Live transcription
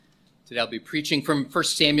Today I'll be preaching from 1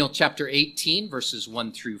 Samuel chapter 18, verses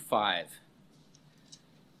 1 through 5. I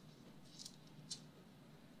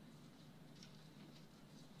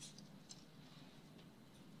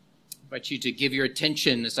invite you to give your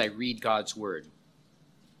attention as I read God's word.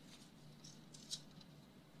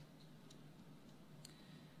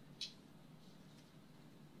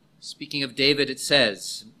 Speaking of David, it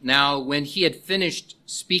says, "Now when he had finished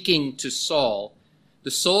speaking to Saul, the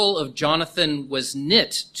soul of Jonathan was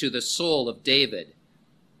knit to the soul of David,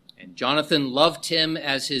 and Jonathan loved him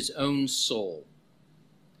as his own soul.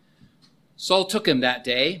 Saul took him that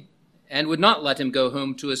day and would not let him go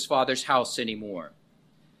home to his father's house anymore.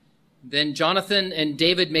 Then Jonathan and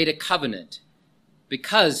David made a covenant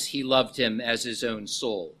because he loved him as his own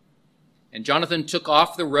soul. And Jonathan took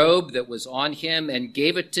off the robe that was on him and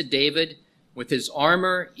gave it to David with his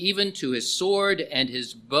armor, even to his sword and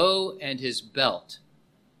his bow and his belt.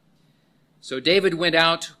 So David went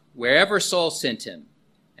out wherever Saul sent him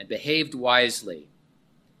and behaved wisely.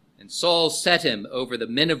 And Saul set him over the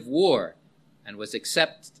men of war and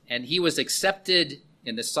he was accepted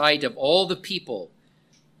in the sight of all the people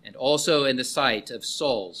and also in the sight of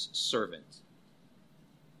Saul's servant."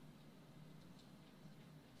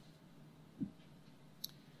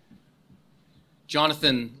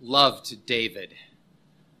 Jonathan loved David,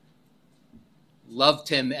 loved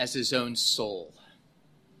him as his own soul.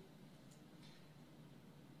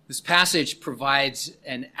 This passage provides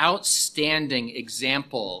an outstanding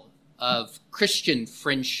example of Christian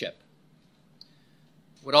friendship,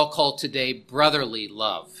 what I'll call today brotherly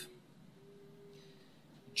love.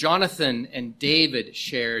 Jonathan and David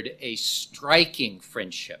shared a striking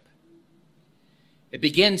friendship. It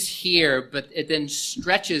begins here, but it then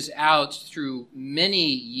stretches out through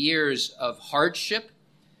many years of hardship.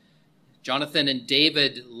 Jonathan and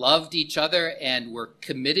David loved each other and were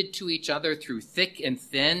committed to each other through thick and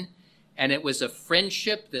thin, and it was a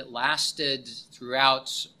friendship that lasted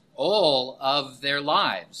throughout all of their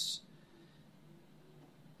lives.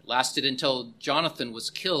 It lasted until Jonathan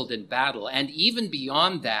was killed in battle, and even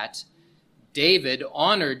beyond that, David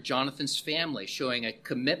honored Jonathan's family, showing a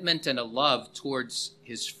commitment and a love towards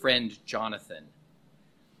his friend Jonathan.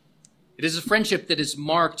 It is a friendship that is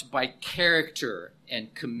marked by character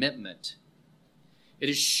and commitment. It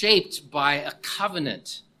is shaped by a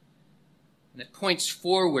covenant, and it points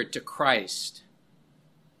forward to Christ.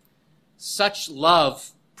 Such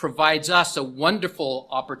love provides us a wonderful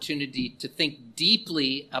opportunity to think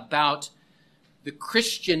deeply about the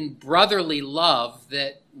Christian brotherly love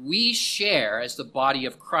that we share as the body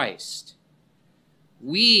of Christ.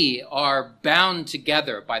 We are bound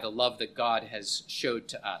together by the love that God has showed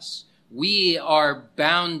to us. We are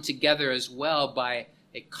bound together as well by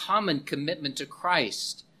a common commitment to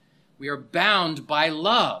Christ. We are bound by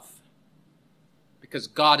love because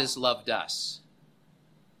God has loved us.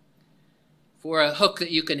 For a hook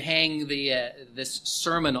that you can hang this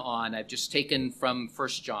sermon on, I've just taken from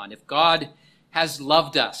 1 John. If God has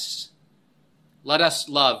loved us, let us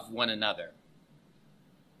love one another.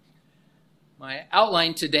 My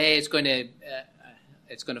outline today is going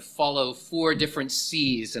to follow 4 different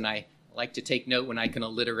C's, and I like to take note when I can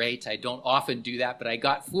alliterate. I don't often do that, but I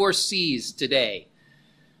got 4 C's today.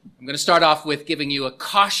 I'm going to start off with giving you a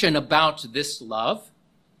caution about this love,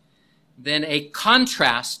 then a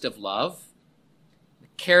contrast of love, the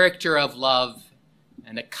character of love,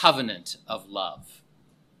 and a covenant of love.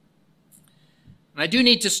 And I do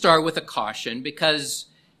need to start with a caution because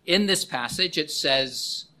in this passage it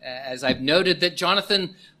says, as I've noted, that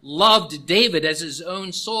Jonathan loved David as his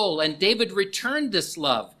own soul, and David returned this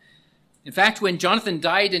love. In fact, when Jonathan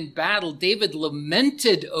died in battle, David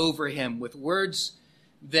lamented over him with words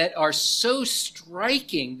that are so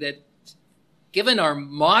striking that, given our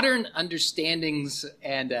modern understandings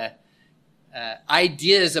and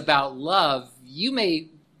ideas about love, you may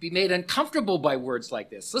be made uncomfortable by words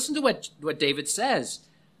like this. Listen to what David says.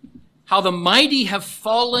 "How the mighty have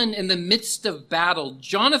fallen in the midst of battle.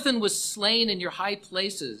 Jonathan was slain in your high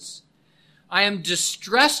places. I am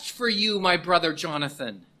distressed for you, my brother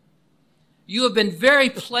Jonathan. You have been very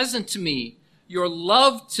pleasant to me. Your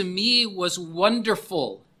love to me was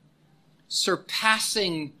wonderful,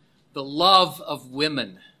 surpassing the love of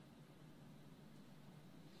women."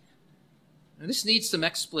 And this needs some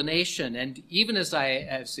explanation, and even as I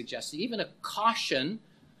have suggested, even a caution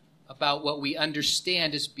about what we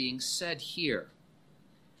understand is being said here.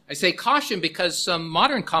 I say caution because some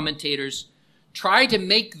modern commentators try to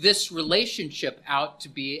make this relationship out to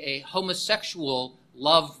be a homosexual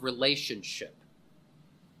love relationship.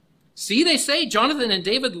 See, they say Jonathan and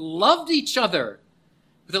David loved each other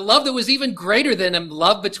with a love that was even greater than a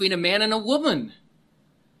love between a man and a woman.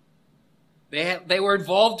 They were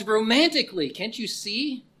involved romantically, can't you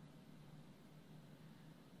see?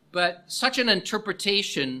 But such an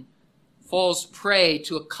interpretation falls prey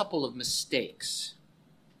to a couple of mistakes.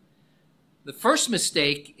 The first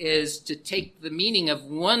mistake is to take the meaning of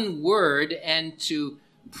one word and to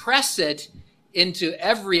press it into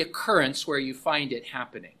every occurrence where you find it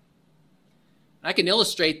happening. I can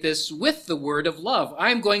illustrate this with the word of love.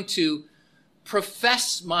 I'm going to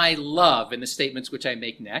profess my love in the statements which I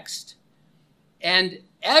make next. And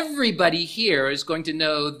everybody here is going to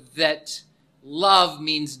know that love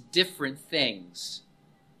means different things.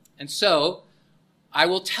 And so I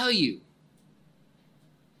will tell you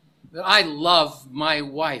that I love my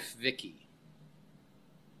wife, Vicky.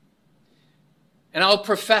 And I'll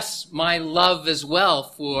profess my love as well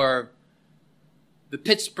for the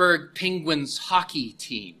Pittsburgh Penguins hockey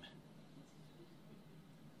team.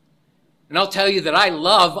 And I'll tell you that I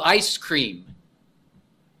love ice cream.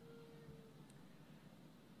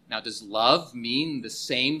 Now, does love mean the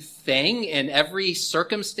same thing in every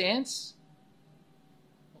circumstance?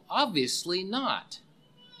 Well, obviously not.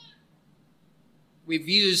 We've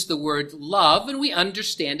used the word love and we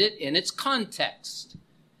understand it in its context.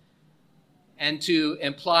 And to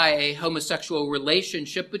imply a homosexual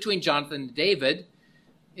relationship between Jonathan and David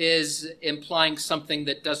is implying something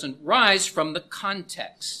that doesn't rise from the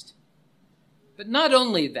context. But not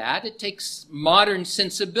only that, it takes modern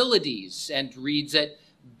sensibilities and reads it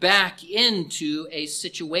back into a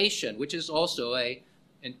situation, which is also an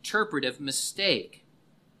interpretive mistake.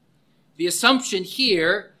 The assumption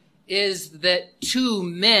here is that two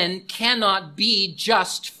men cannot be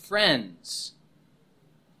just friends.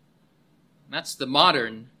 That's the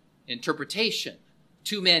modern interpretation.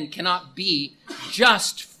 Two men cannot be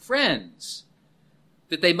just friends.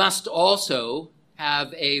 That they must also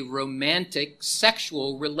have a romantic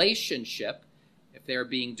sexual relationship if they're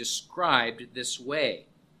being described this way.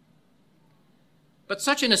 But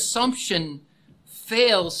such an assumption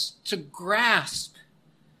fails to grasp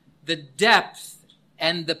the depth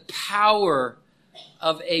and the power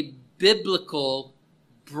of a biblical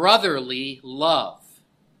brotherly love.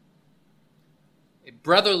 A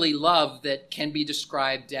brotherly love that can be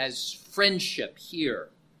described as friendship here.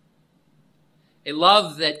 A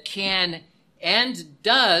love that can and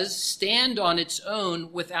does stand on its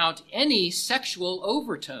own without any sexual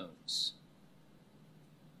overtones.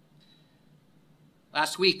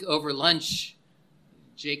 Last week over lunch,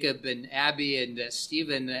 Jacob and Abby and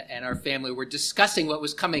Stephen and our family were discussing what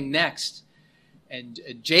was coming next. And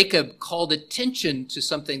Jacob called attention to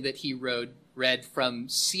something that he read from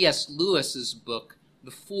C.S. Lewis's book,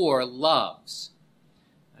 The Four Loves.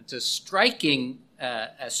 It's a striking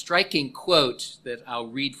quote that I'll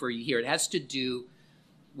read for you here. It has to do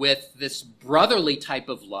with this brotherly type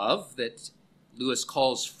of love that Lewis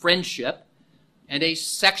calls friendship, and a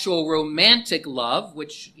sexual romantic love,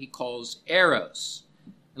 which he calls eros.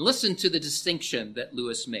 And listen to the distinction that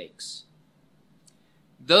Lewis makes.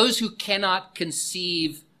 Those who cannot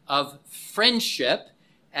conceive of friendship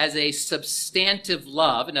as a substantive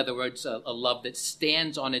love, in other words, a love that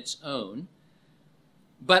stands on its own,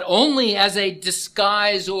 but only as a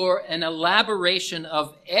disguise or an elaboration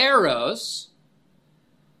of eros,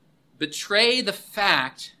 betray the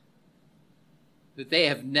fact that they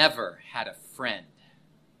have never had a friend.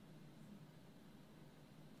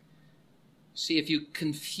 See, if you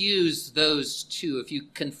confuse those two, if you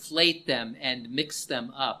conflate them and mix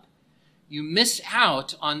them up, you miss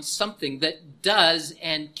out on something that does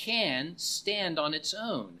and can stand on its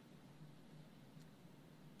own.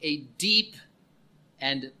 A deep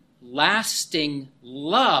and lasting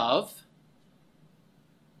love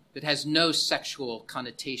that has no sexual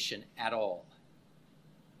connotation at all.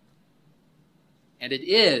 And it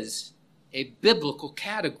is a biblical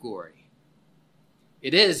category.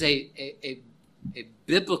 It is a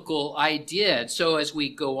biblical idea. And so as we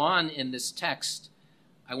go on in this text,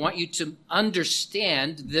 I want you to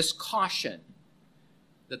understand this caution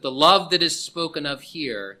that the love that is spoken of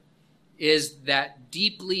here is that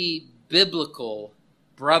deeply biblical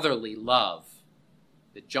brotherly love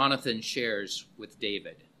that Jonathan shares with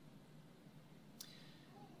David.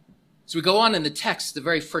 As we go on in the text, the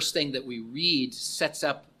very first thing that we read sets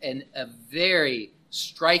up a very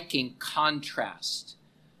striking contrast.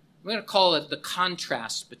 We're going to call it the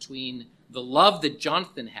contrast between the love that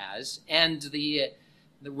Jonathan has and the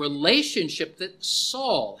relationship that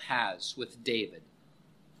Saul has with David.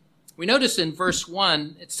 We notice in verse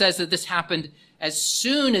 1, it says that this happened as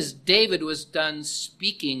soon as David was done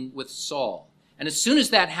speaking with Saul. And as soon as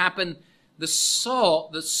that happened, the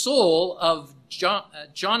soul of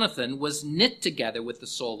Jonathan was knit together with the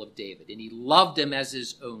soul of David, and he loved him as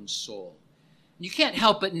his own soul. You can't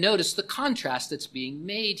help but notice the contrast that's being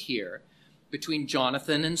made here between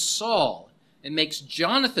Jonathan and Saul. It makes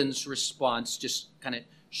Jonathan's response just kind of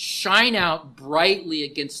shine out brightly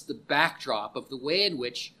against the backdrop of the way in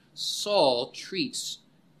which Saul treats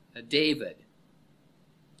David.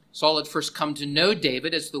 Saul had first come to know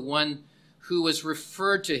David as the one who was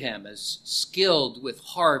referred to him as skilled with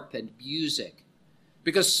harp and music,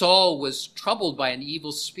 because Saul was troubled by an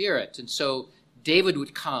evil spirit. And so David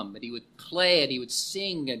would come and he would play and he would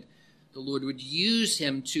sing, and the Lord would use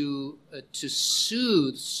him to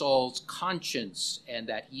soothe Saul's conscience and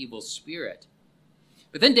that evil spirit.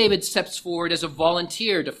 But then David steps forward as a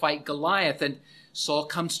volunteer to fight Goliath, and Saul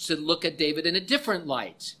comes to look at David in a different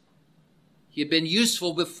light. He had been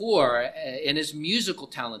useful before in his musical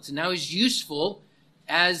talents, and now he's useful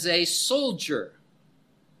as a soldier.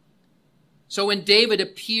 So when David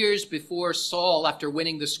appears before Saul after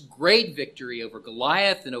winning this great victory over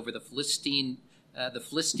Goliath and over the Philistine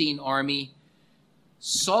army,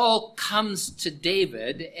 Saul comes to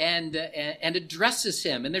David and addresses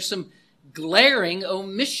him. And there's some glaring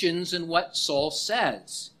omissions in what Saul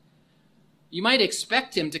says. You might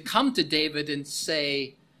expect him to come to David and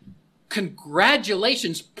say,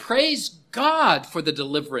 "Congratulations, praise God for the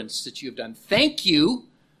deliverance that you have done. Thank you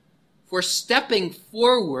for stepping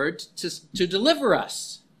forward to deliver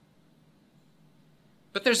us."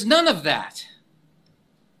 But there's none of that.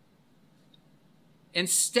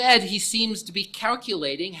 Instead, he seems to be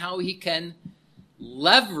calculating how he can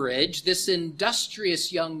leverage this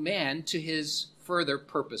industrious young man to his further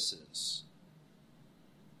purposes,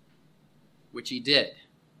 which he did.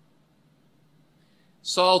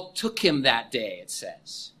 Saul took him that day, it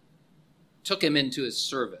says, took him into his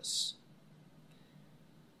service.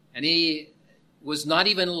 And he was not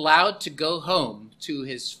even allowed to go home to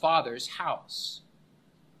his father's house.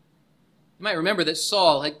 You might remember that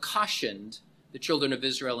Saul had cautioned the children of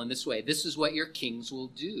Israel in this way: this is what your kings will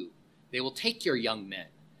do. They will take your young men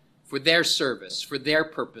for their service, for their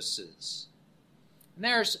purposes. And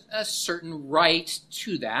there's a certain right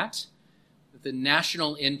to that the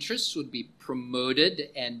national interests would be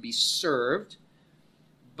promoted and be served.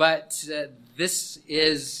 But this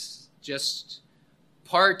is just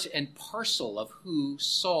part and parcel of who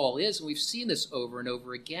Saul is. And we've seen this over and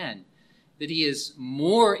over again, that he is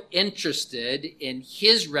more interested in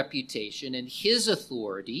his reputation and his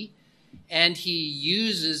authority, and he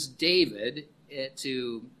uses David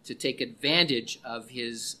to take advantage of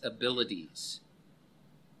his abilities.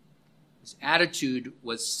 His attitude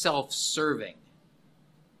was self-serving.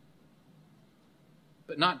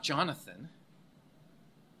 But not Jonathan.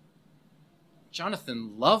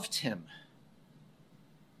 Jonathan loved him.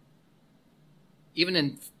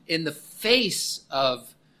 Even in the face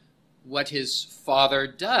of what his father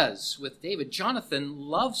does with David, Jonathan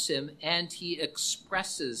loves him, and he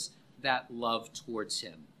expresses that love towards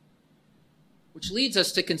him. Which leads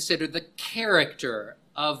us to consider the character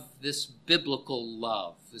of this biblical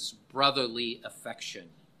love, this brotherly affection.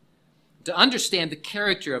 To understand the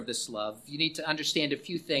character of this love, you need to understand a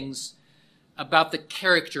few things about the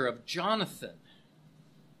character of Jonathan.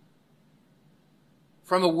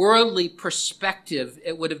 From a worldly perspective,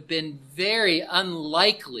 it would have been very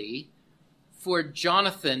unlikely for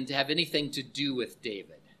Jonathan to have anything to do with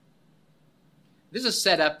David. This is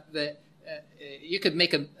set up that you could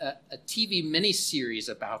make a TV miniseries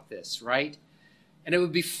about this, right? And it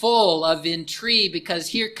would be full of intrigue, because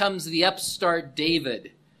here comes the upstart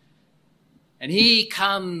David. And he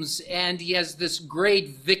comes and he has this great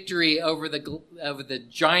victory over the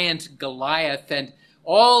giant Goliath, and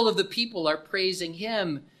all of the people are praising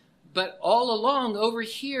him. But all along over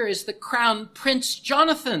here is the crown prince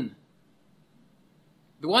Jonathan,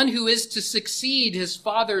 the one who is to succeed his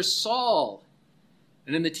father Saul.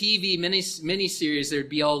 And in the TV miniseries, there'd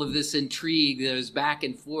be all of this intrigue that was back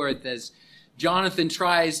and forth as Jonathan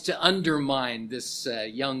tries to undermine this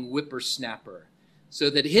young whippersnapper so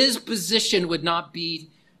that his position would not be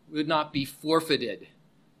forfeited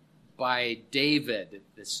by David,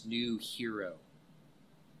 this new hero.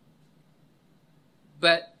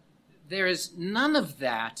 But there is none of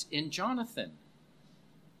that in Jonathan.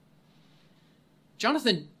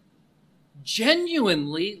 Jonathan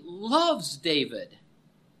genuinely loves David,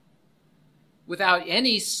 without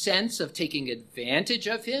any sense of taking advantage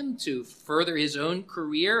of him to further his own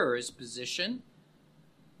career or his position.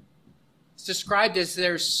 It's described as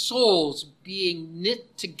their souls being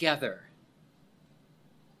knit together.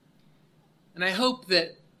 And I hope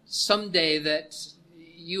that someday that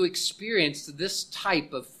you experience this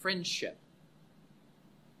type of friendship.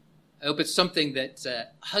 I hope it's something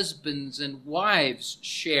that husbands and wives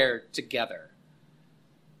share together.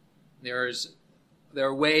 There's there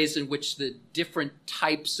are ways in which the different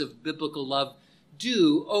types of biblical love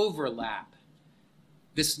do overlap.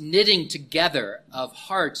 This knitting together of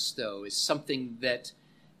hearts, though, is something that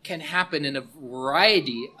can happen in a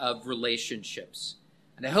variety of relationships.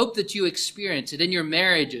 And I hope that you experience it in your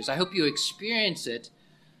marriages. I hope you experience it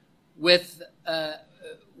with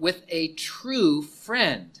a true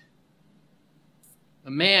friend,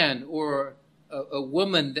 a man or a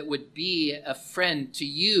woman that would be a friend to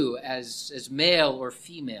you as male or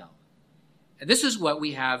female. And this is what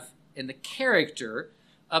we have in the character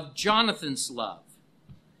of Jonathan's love.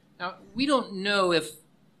 Now, we don't know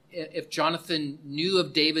if Jonathan knew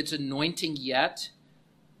of David's anointing yet.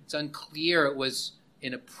 It's unclear. It was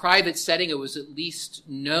in a private setting. It was at least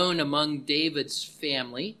known among David's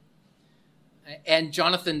family. And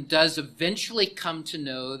Jonathan does eventually come to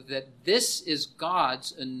know that this is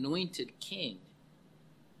God's anointed king.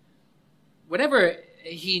 Whatever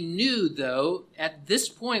he knew, though, at this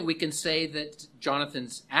point we can say that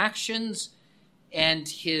Jonathan's actions and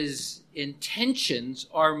his intentions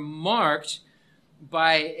are marked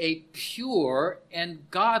by a pure and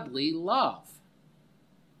godly love.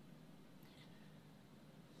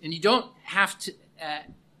 And you don't have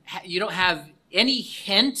any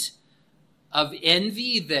hint of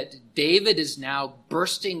envy that David is now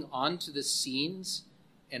bursting onto the scenes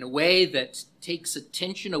in a way that takes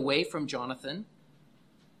attention away from Jonathan.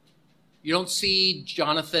 You don't see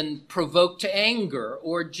Jonathan provoked to anger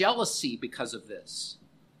or jealousy because of this.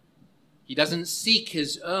 He doesn't seek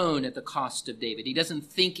his own at the cost of David. He doesn't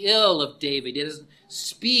think ill of David. He doesn't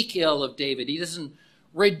speak ill of David. He doesn't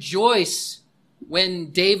rejoice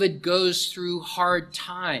when David goes through hard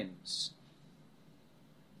times.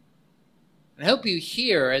 I hope you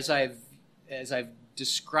hear, as I've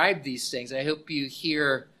described these things, I hope you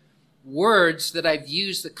hear words that I've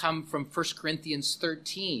used that come from 1 Corinthians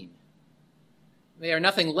 13. They are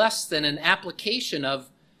nothing less than an application of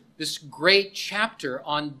this great chapter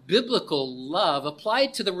on biblical love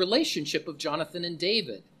applied to the relationship of Jonathan and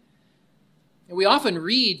David. And we often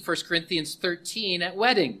read 1 Corinthians 13 at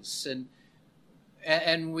weddings,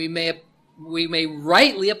 and we may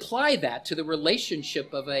rightly apply that to the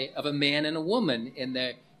relationship of a man and a woman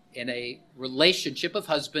in a relationship of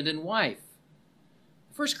husband and wife.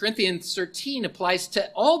 1 Corinthians 13 applies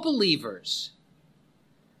to all believers.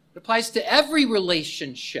 It applies to every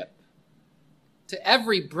relationship, to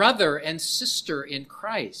every brother and sister in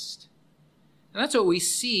Christ. And that's what we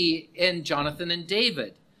see in Jonathan and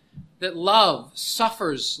David, that love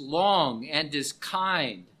suffers long and is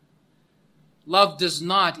kind. Love does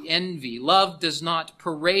not envy. Love does not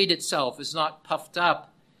parade itself, is not puffed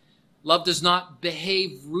up. Love does not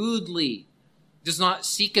behave rudely, does not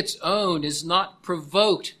seek its own, is not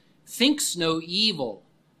provoked, thinks no evil,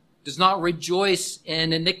 does not rejoice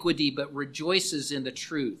in iniquity, but rejoices in the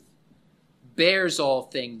truth, bears all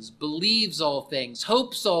things, believes all things,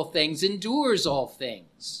 hopes all things, endures all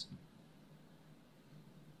things.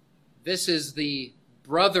 This is the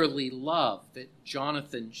brotherly love that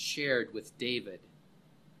Jonathan shared with David.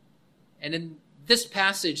 And in this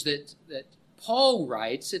passage that Paul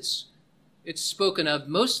writes, it's spoken of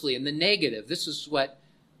mostly in the negative. This is what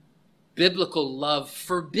biblical love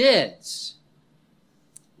forbids.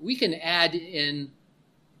 We can add in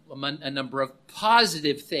a number of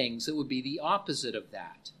positive things that would be the opposite of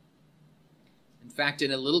that. In fact,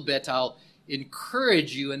 in a little bit, I'll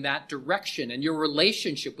encourage you in that direction and your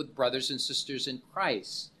relationship with brothers and sisters in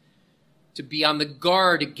Christ, to be on the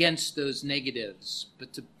guard against those negatives,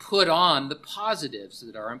 but to put on the positives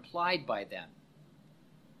that are implied by them.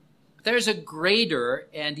 But there's a greater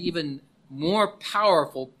and even more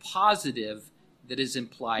powerful positive that is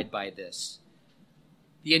implied by this.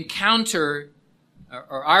 The encounter,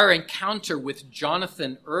 or our encounter with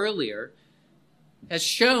Jonathan earlier, has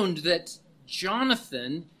shown that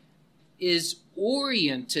Jonathan is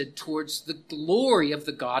oriented towards the glory of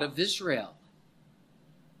the God of Israel.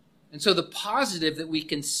 And so the positive that we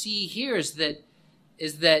can see here is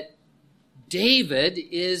that David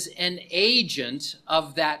is an agent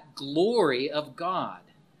of that glory of God.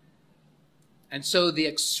 And so the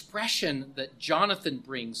expression that Jonathan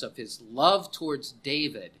brings of his love towards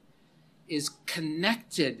David is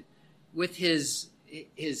connected with his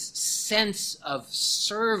sense of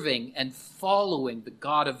serving and following the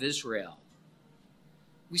God of Israel.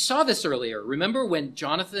 We saw this earlier. Remember when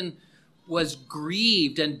Jonathan was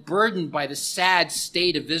grieved and burdened by the sad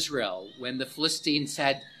state of Israel when the Philistines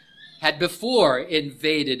had before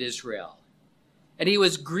invaded Israel. And he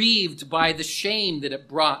was grieved by the shame that it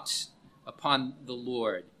brought upon the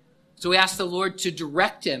Lord. So he asked the Lord to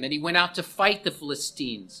direct him, and he went out to fight the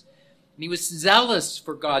Philistines. And he was zealous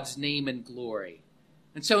for God's name and glory.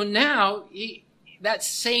 And so now that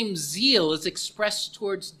same zeal is expressed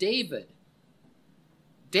towards David.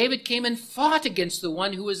 David came and fought against the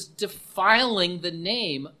one who was defiling the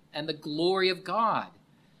name and the glory of God.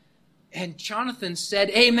 And Jonathan said,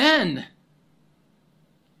 Amen.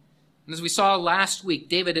 And as we saw last week,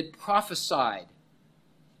 David had prophesied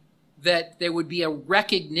that there would be a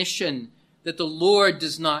recognition that the Lord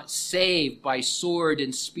does not save by sword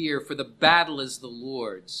and spear, for the battle is the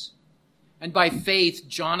Lord's. And by faith,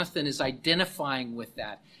 Jonathan is identifying with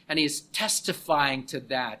that, and he is testifying to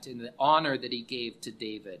that in the honor that he gave to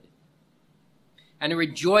David. And he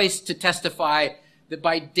rejoiced to testify that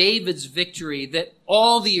by David's victory, that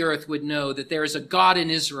all the earth would know that there is a God in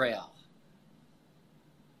Israel.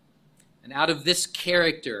 And out of this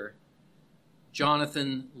character,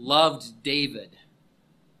 Jonathan loved David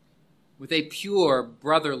with a pure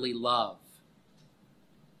brotherly love.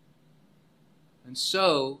 And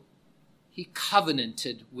so he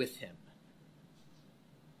covenanted with him.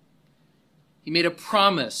 He made a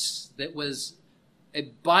promise that was a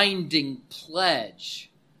binding pledge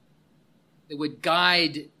that would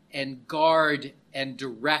guide and guard and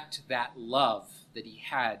direct that love that he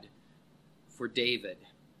had for David.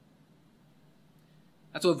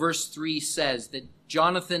 That's what verse 3 says, that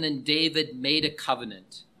Jonathan and David made a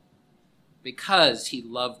covenant because he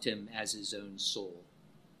loved him as his own soul.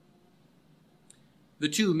 The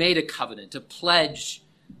two made a covenant, a pledge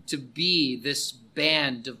to be this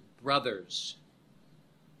band of brothers.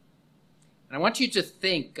 And I want you to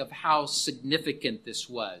think of how significant this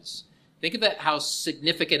was. Think of it, how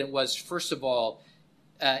significant it was, first of all,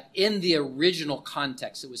 in the original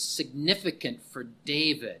context. It was significant for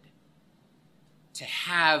David to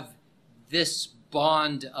have this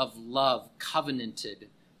bond of love covenanted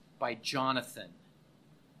by Jonathan.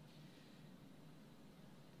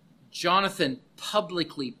 Jonathan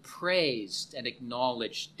publicly praised and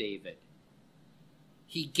acknowledged David.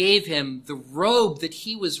 He gave him the robe that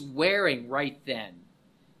he was wearing right then.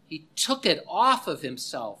 He took it off of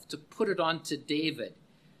himself to put it onto David.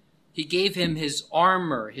 He gave him his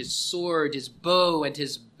armor, his sword, his bow, and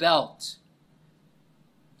his belt.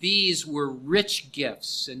 These were rich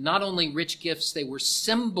gifts, and not only rich gifts, they were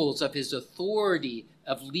symbols of his authority,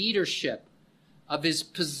 of leadership, of his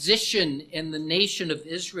position in the nation of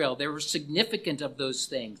Israel. They were significant of those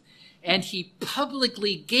things. And he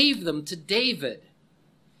publicly gave them to David.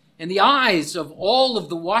 In the eyes of all of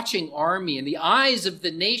the watching army, in the eyes of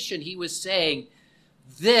the nation, he was saying,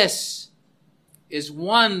 this is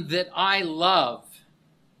one that I love.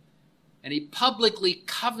 And he publicly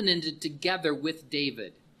covenanted together with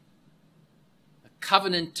David. A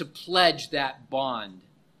covenant to pledge that bond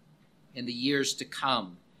in the years to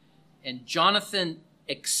come. And Jonathan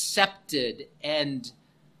accepted and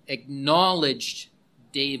acknowledged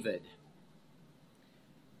David.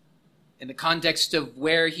 In the context of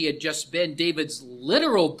where he had just been, David's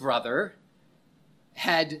literal brother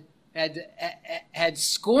had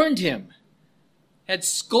scorned him, had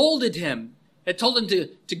scolded him, had told him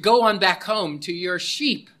to go on back home to your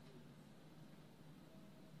sheep.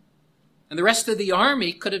 And the rest of the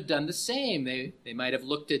army could have done the same. They might have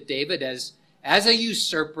looked at David as a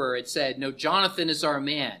usurper. It said, no, Jonathan is our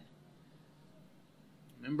man.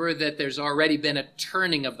 Remember that there's already been a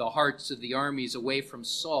turning of the hearts of the armies away from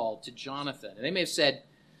Saul to Jonathan. And they may have said,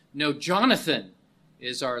 no, Jonathan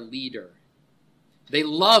is our leader. They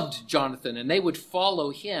loved Jonathan and they would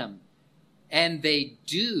follow him. And they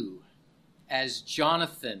do, as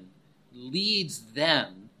Jonathan leads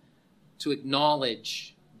them to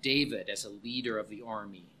acknowledge David as a leader of the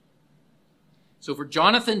army. So for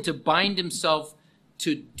Jonathan to bind himself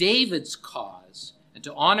to David's cause and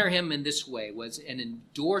to honor him in this way was an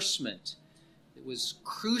endorsement that was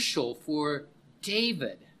crucial for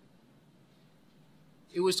David.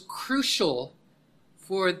 It was crucial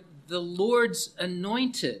for the Lord's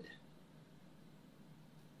anointed.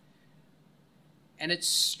 And it's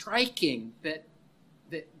striking that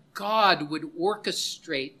God would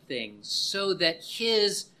orchestrate things so that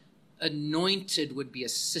his anointed would be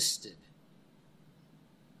assisted.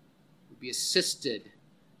 Would be assisted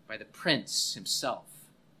by the prince himself.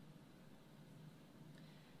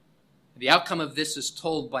 The outcome of this is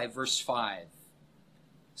told by verse 5.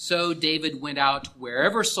 So David went out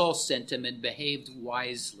wherever Saul sent him and behaved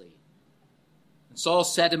wisely. And Saul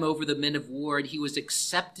set him over the men of war, and he was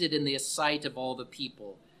accepted in the sight of all the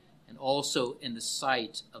people, and also in the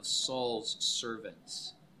sight of Saul's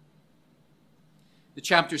servants. The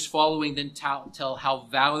chapters following then tell how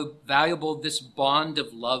valuable this bond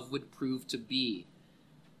of love would prove to be.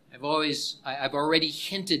 I've already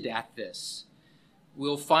hinted at this,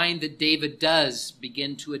 we'll find that David does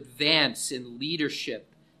begin to advance in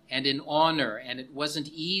leadership and in honor, and it wasn't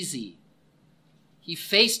easy. He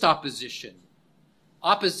faced opposition.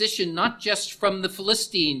 Opposition not just from the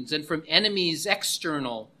Philistines and from enemies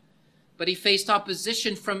external, but he faced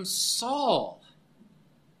opposition from Saul,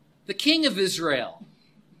 the king of Israel,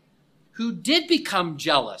 who did become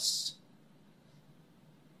jealous.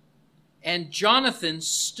 And Jonathan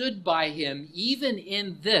stood by him even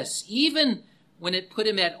in this, even when it put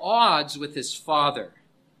him at odds with his father.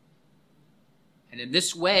 And in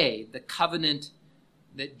this way, the covenant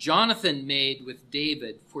that Jonathan made with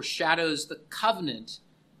David foreshadows the covenant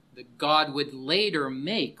that God would later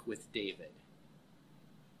make with David.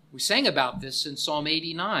 We sang about this in Psalm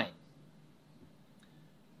 89.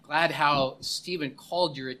 Glad how Stephen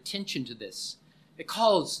called your attention to this. It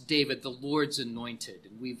calls David the Lord's anointed,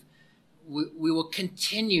 and we will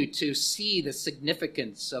continue to see the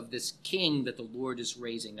significance of this king that the Lord is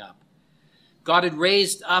raising up. God had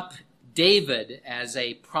raised up David as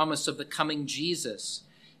a promise of the coming Jesus.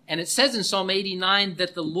 And it says in Psalm 89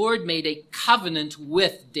 that the Lord made a covenant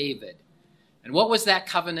with David. And what was that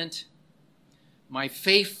covenant? My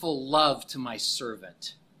faithful love to my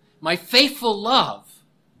servant. My faithful love.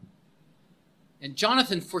 And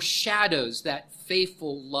Jonathan foreshadows that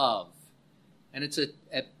faithful love. And it's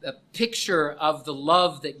a picture of the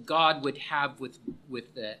love that God would have with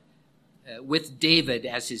David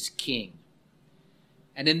as his king.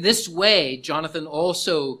 And in this way, Jonathan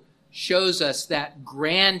also shows us that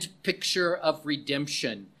grand picture of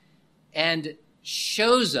redemption and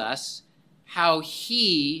shows us how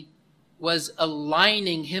he was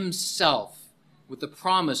aligning himself with the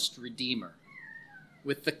promised Redeemer,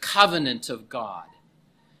 with the covenant of God.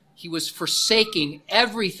 He was forsaking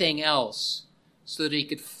everything else so that he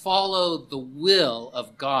could follow the will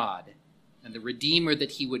of God and the Redeemer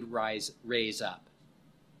that he would raise up.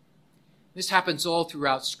 This happens all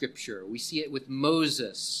throughout Scripture. We see it with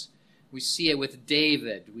Moses. We see it with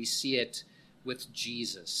David. We see it with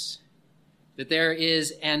Jesus. That there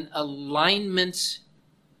is an alignment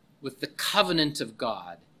with the covenant of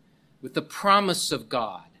God, with the promise of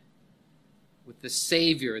God, with the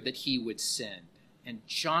Savior that he would send. And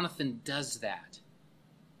Jonathan does that.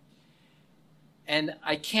 And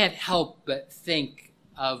I can't help but think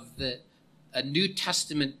of a New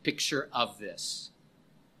Testament picture of this.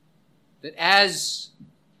 That as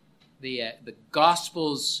the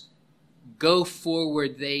Gospels go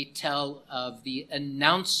forward, they tell of the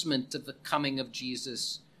announcement of the coming of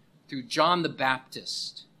Jesus through John the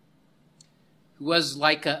Baptist, who was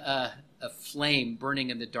like a flame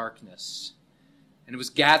burning in the darkness and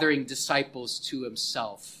was gathering disciples to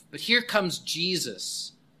himself. But here comes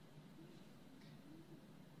Jesus.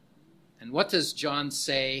 And what does John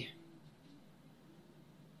say?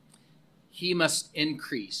 He must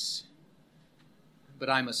increase, but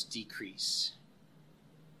I must decrease.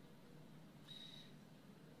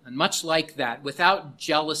 And much like that, without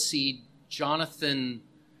jealousy, Jonathan,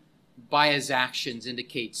 by his actions,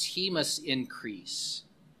 indicates he must increase.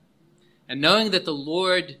 And knowing that the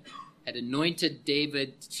Lord had anointed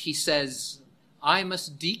David, he says, I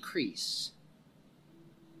must decrease.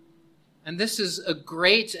 And this is a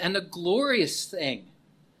great and a glorious thing.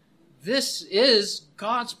 This is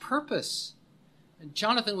God's purpose. And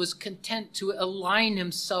Jonathan was content to align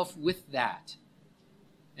himself with that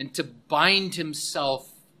and to bind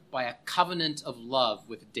himself by a covenant of love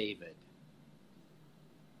with David.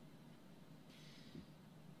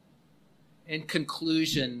 In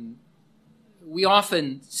conclusion, we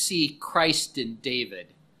often see Christ in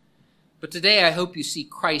David, but today I hope you see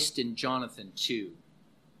Christ in Jonathan too.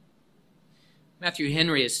 Matthew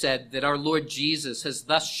Henry has said that our Lord Jesus has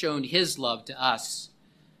thus shown his love to us,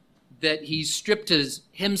 that he stripped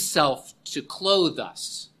himself to clothe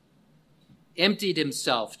us, emptied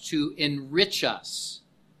himself to enrich us.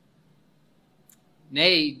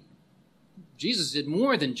 Nay, Jesus did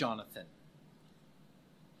more than Jonathan.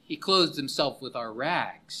 He clothed himself with our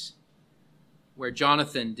rags, where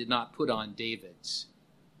Jonathan did not put on David's.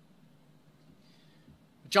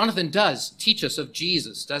 Jonathan does teach us of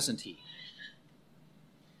Jesus, doesn't he?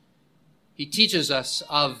 He teaches us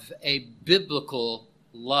of a biblical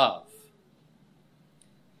love.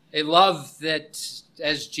 A love that,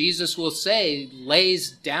 as Jesus will say,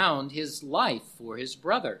 lays down his life for his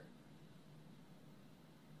brother.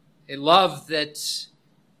 A love that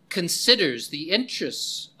considers the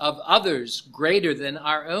interests of others greater than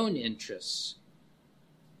our own interests.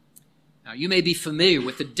 Now, you may be familiar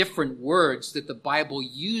with the different words that the Bible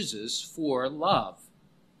uses for love.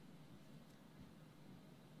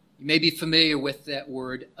 You may be familiar with that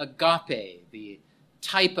word agape, the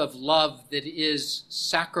type of love that is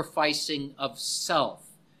sacrificing of self.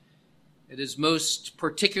 It is most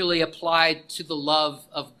particularly applied to the love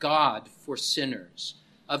of God for sinners,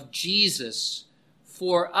 of Jesus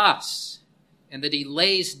for us, and that he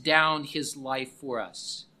lays down his life for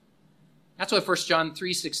us. That's what 1 John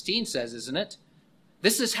 3:16 says, isn't it?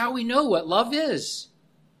 This is how we know what love is.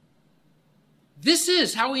 This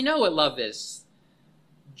is how we know what love is.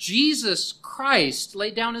 Jesus Christ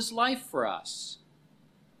laid down his life for us.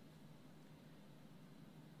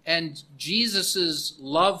 And Jesus'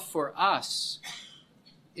 love for us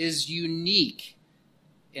is unique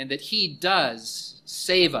in that he does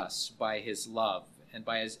save us by his love and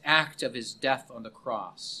by his act of his death on the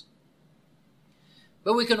cross.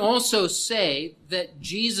 But we can also say that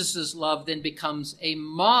Jesus' love then becomes a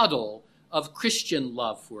model of Christian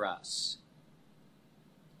love for us.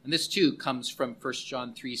 And this too comes from 1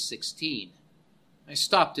 John 3:16. I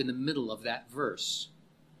stopped in the middle of that verse.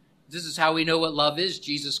 This is how we know what love is.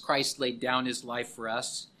 Jesus Christ laid down his life for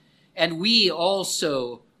us, and we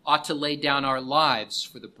also ought to lay down our lives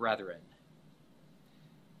for the brethren.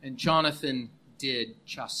 And Jonathan did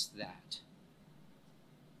just that.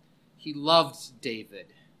 He loved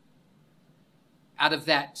David out of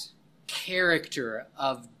that character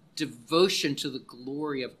of devotion to the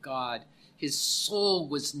glory of God. His soul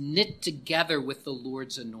was knit together with the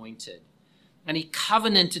Lord's anointed, and he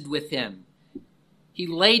covenanted with him. He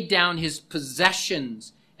laid down his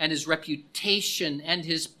possessions and his reputation and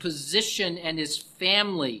his position and his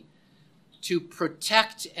family to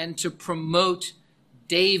protect and to promote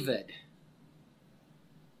David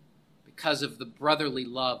because of the brotherly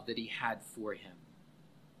love that he had for him.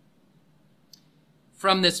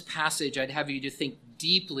 From this passage, I'd have you to think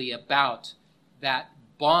deeply about that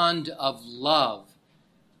bond of love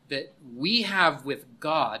that we have with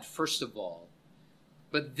God, first of all,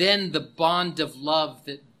 but then the bond of love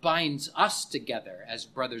that binds us together as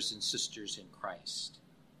brothers and sisters in Christ.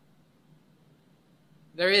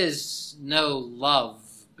 There is no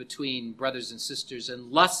love between brothers and sisters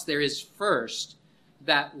unless there is first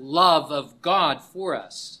that love of God for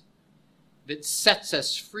us that sets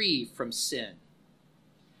us free from sin.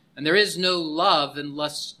 And there is no love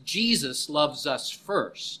unless Jesus loves us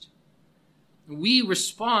first. We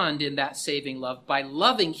respond in that saving love by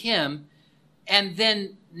loving him and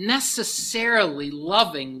then necessarily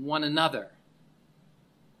loving one another.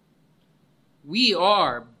 We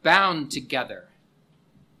are bound together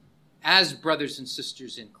as brothers and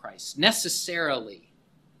sisters in Christ, necessarily.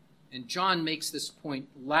 And John makes this point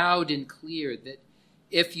loud and clear that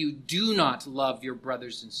if you do not love your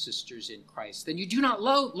brothers and sisters in Christ, then you do not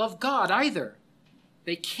love God either.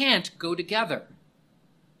 They can't go together.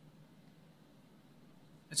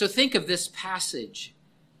 And so think of this passage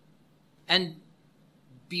and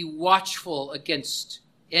be watchful against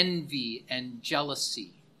envy and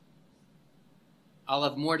jealousy. I'll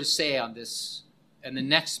have more to say on this in the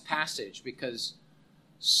next passage because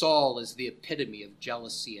Saul is the epitome of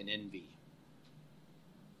jealousy and envy,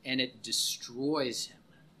 and it destroys him.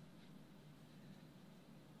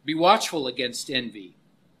 Be watchful against envy.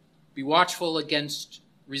 Be watchful against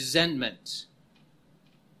resentment.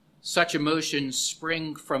 Such emotions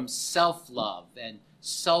spring from self-love and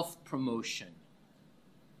self-promotion.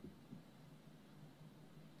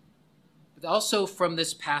 But also from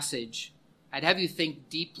this passage, I'd have you think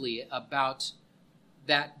deeply about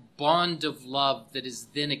that bond of love that is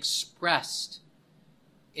then expressed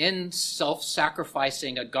in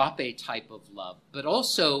self-sacrificing agape type of love, but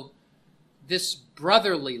also this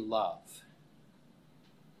brotherly love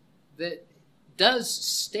that does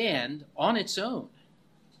stand on its own.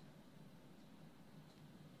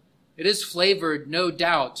 It is flavored, no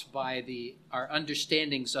doubt, by our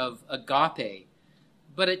understandings of agape,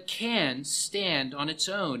 but it can stand on its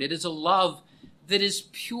own. It is a love that is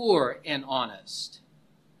pure and honest.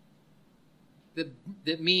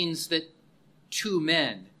 That means that two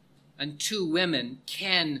men and two women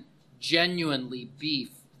can genuinely be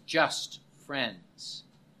just friends.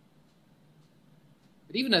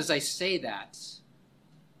 But even as I say that,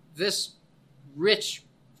 this rich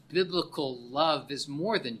biblical love is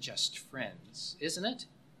more than just friends, isn't it?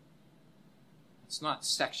 It's not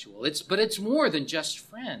sexual, but it's more than just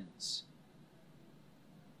friends.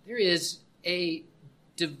 There is a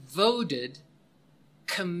devoted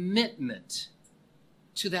commitment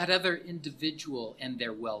to that other individual and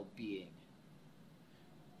their well-being.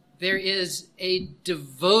 There is a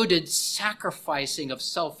devoted sacrificing of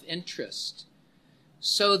self-interest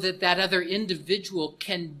so that that other individual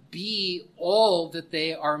can be all that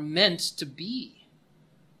they are meant to be.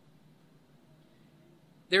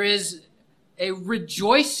 There is a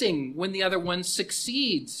rejoicing when the other one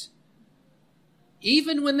succeeds,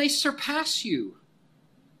 even when they surpass you.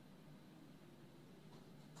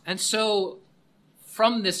 And so,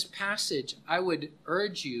 from this passage, I would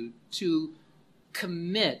urge you to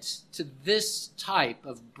commit to this type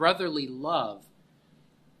of brotherly love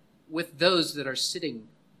with those that are sitting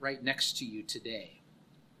right next to you today.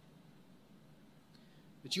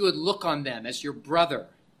 That you would look on them as your brother,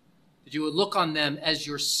 that you would look on them as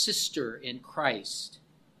your sister in Christ,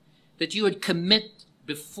 that you would commit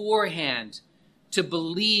beforehand to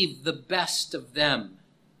believe the best of them,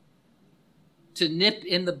 to nip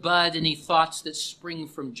in the bud any thoughts that spring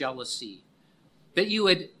from jealousy, that you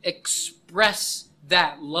would express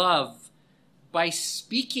that love by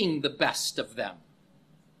speaking the best of them,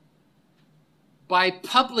 by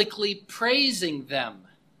publicly praising them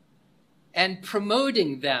and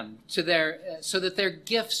promoting them to so that their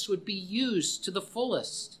gifts would be used to the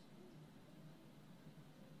fullest.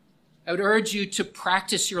 I would urge you to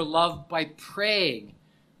practice your love by praying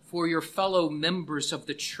for your fellow members of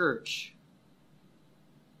the church.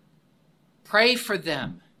 Pray for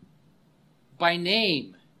them by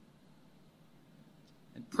name,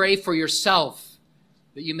 and pray for yourself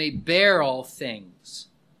that you may bear all things,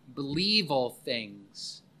 believe all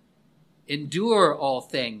things, endure all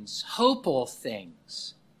things, hope all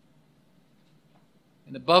things.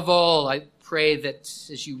 And above all, I pray that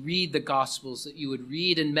as you read the Gospels, that you would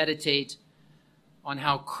read and meditate on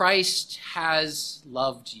how Christ has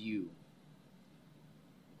loved you.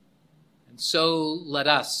 And so let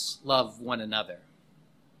us love one another.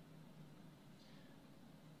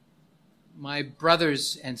 My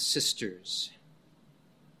brothers and sisters,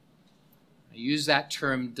 I use that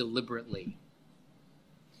term deliberately.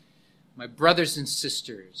 My brothers and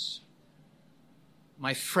sisters,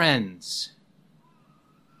 my friends,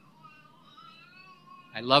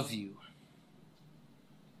 I love you.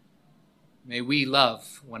 May we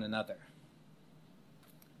love one another.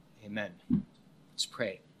 Amen. Let's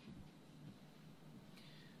pray.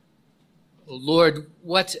 O Lord,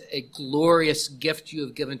 what a glorious gift you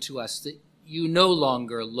have given to us, that you no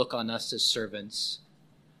longer look on us as servants,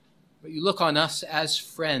 but you look on us as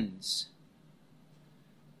friends.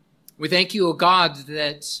 We thank you, O God,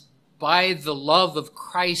 that by the love of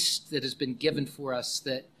Christ that has been given for us,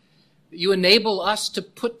 that you enable us to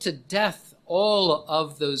put to death all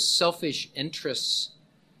of those selfish interests,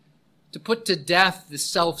 to put to death the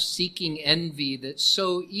self-seeking envy that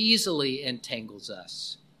so easily entangles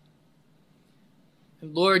us.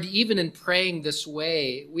 And Lord, even in praying this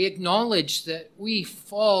way, we acknowledge that we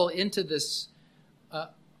fall into this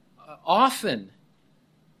often,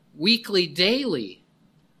 weekly, daily.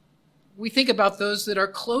 We think about those that are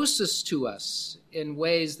closest to us in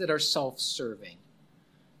ways that are self-serving.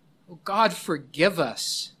 Oh God, forgive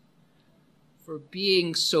us for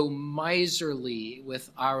being so miserly with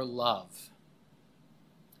our love.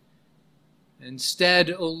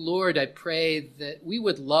 Instead, O Lord, I pray that we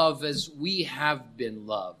would love as we have been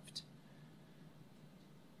loved,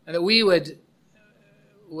 and that we would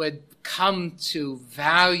come to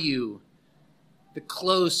value the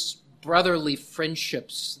close brotherly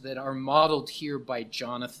friendships that are modeled here by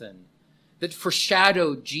Jonathan, that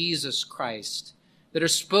foreshadow Jesus Christ, that are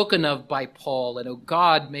spoken of by Paul. And, O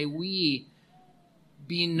God, may we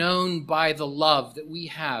be known by the love that we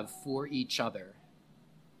have for each other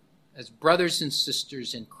as brothers and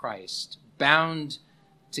sisters in Christ, bound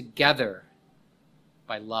together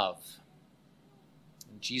by love.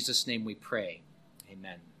 In Jesus' name we pray.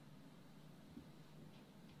 Amen.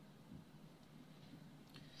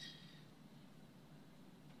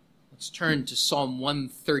 Let's turn to Psalm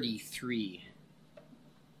 133.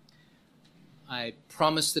 I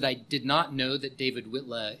promised that I did not know that David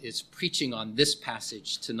Whitla is preaching on this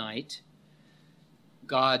passage tonight.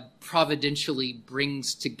 God providentially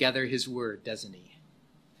brings together his word, doesn't he?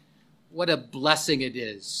 What a blessing it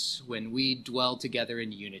is when we dwell together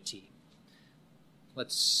in unity.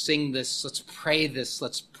 Let's sing this, let's pray this,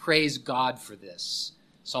 let's praise God for this.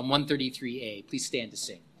 Psalm 133a. Please stand to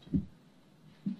sing.